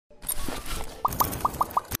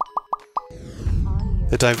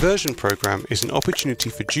The diversion programme is an opportunity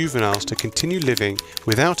for juveniles to continue living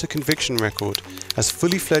without a conviction record as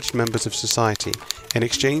fully fledged members of society in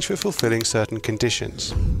exchange for fulfilling certain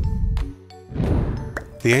conditions.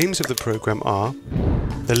 The aims of the programme are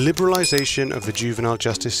the liberalisation of the juvenile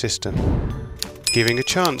justice system, giving a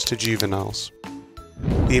chance to juveniles,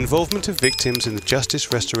 the involvement of victims in the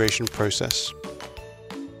justice restoration process,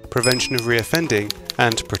 prevention of reoffending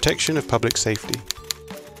and protection of public safety.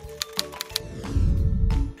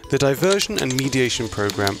 The Diversion and Mediation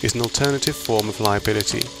Programme is an alternative form of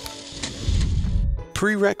liability.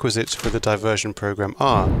 Prerequisites for the Diversion Programme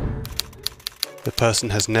are: the person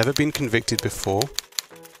has never been convicted before,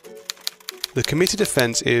 the committed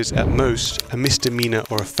offence is, at most, a misdemeanour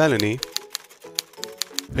or a felony,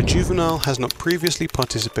 a juvenile has not previously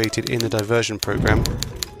participated in the diversion programme,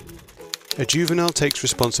 a juvenile takes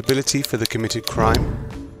responsibility for the committed crime,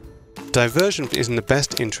 diversion is in the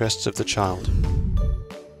best interests of the child.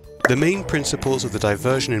 The main principles of the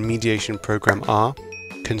Diversion and Mediation Programme are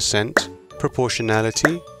consent,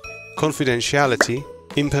 proportionality, confidentiality,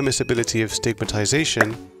 impermissibility of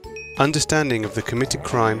stigmatisation, understanding of the committed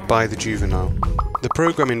crime by the juvenile. The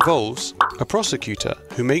programme involves a prosecutor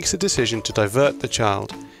who makes the decision to divert the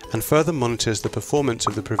child and further monitors the performance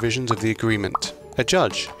of the provisions of the agreement, a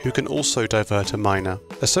judge who can also divert a minor,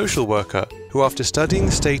 a social worker who, after studying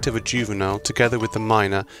the state of a juvenile together with the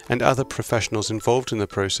minor and other professionals involved in the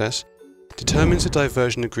process, determines the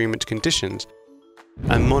diversion agreement conditions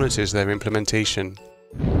and monitors their implementation.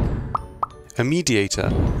 A mediator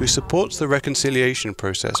who supports the reconciliation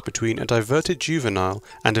process between a diverted juvenile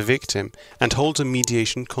and a victim and holds a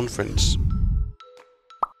mediation conference.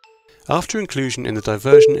 After inclusion in the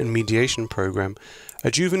Diversion and Mediation Programme, a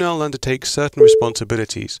juvenile undertakes certain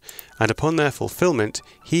responsibilities, and upon their fulfilment,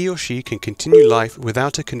 he or she can continue life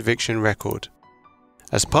without a conviction record.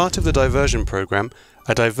 As part of the Diversion Programme,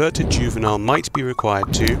 a diverted juvenile might be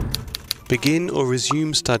required to begin or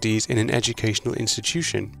resume studies in an educational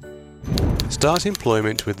institution, start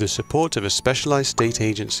employment with the support of a specialised state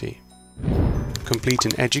agency, complete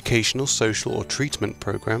an educational, social or treatment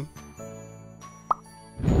programme,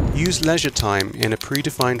 use leisure time in a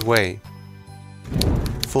predefined way,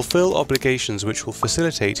 fulfill obligations which will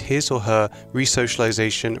facilitate his or her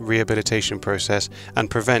resocialisation rehabilitation process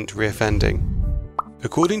and prevent reoffending.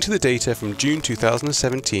 According to the data from June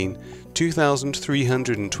 2017,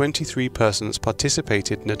 2,323 persons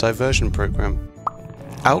participated in a diversion programme.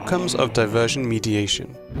 Outcomes of diversion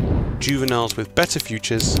mediation: juveniles with better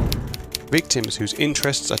futures, victims whose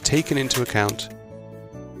interests are taken into account,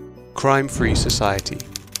 crime-free society.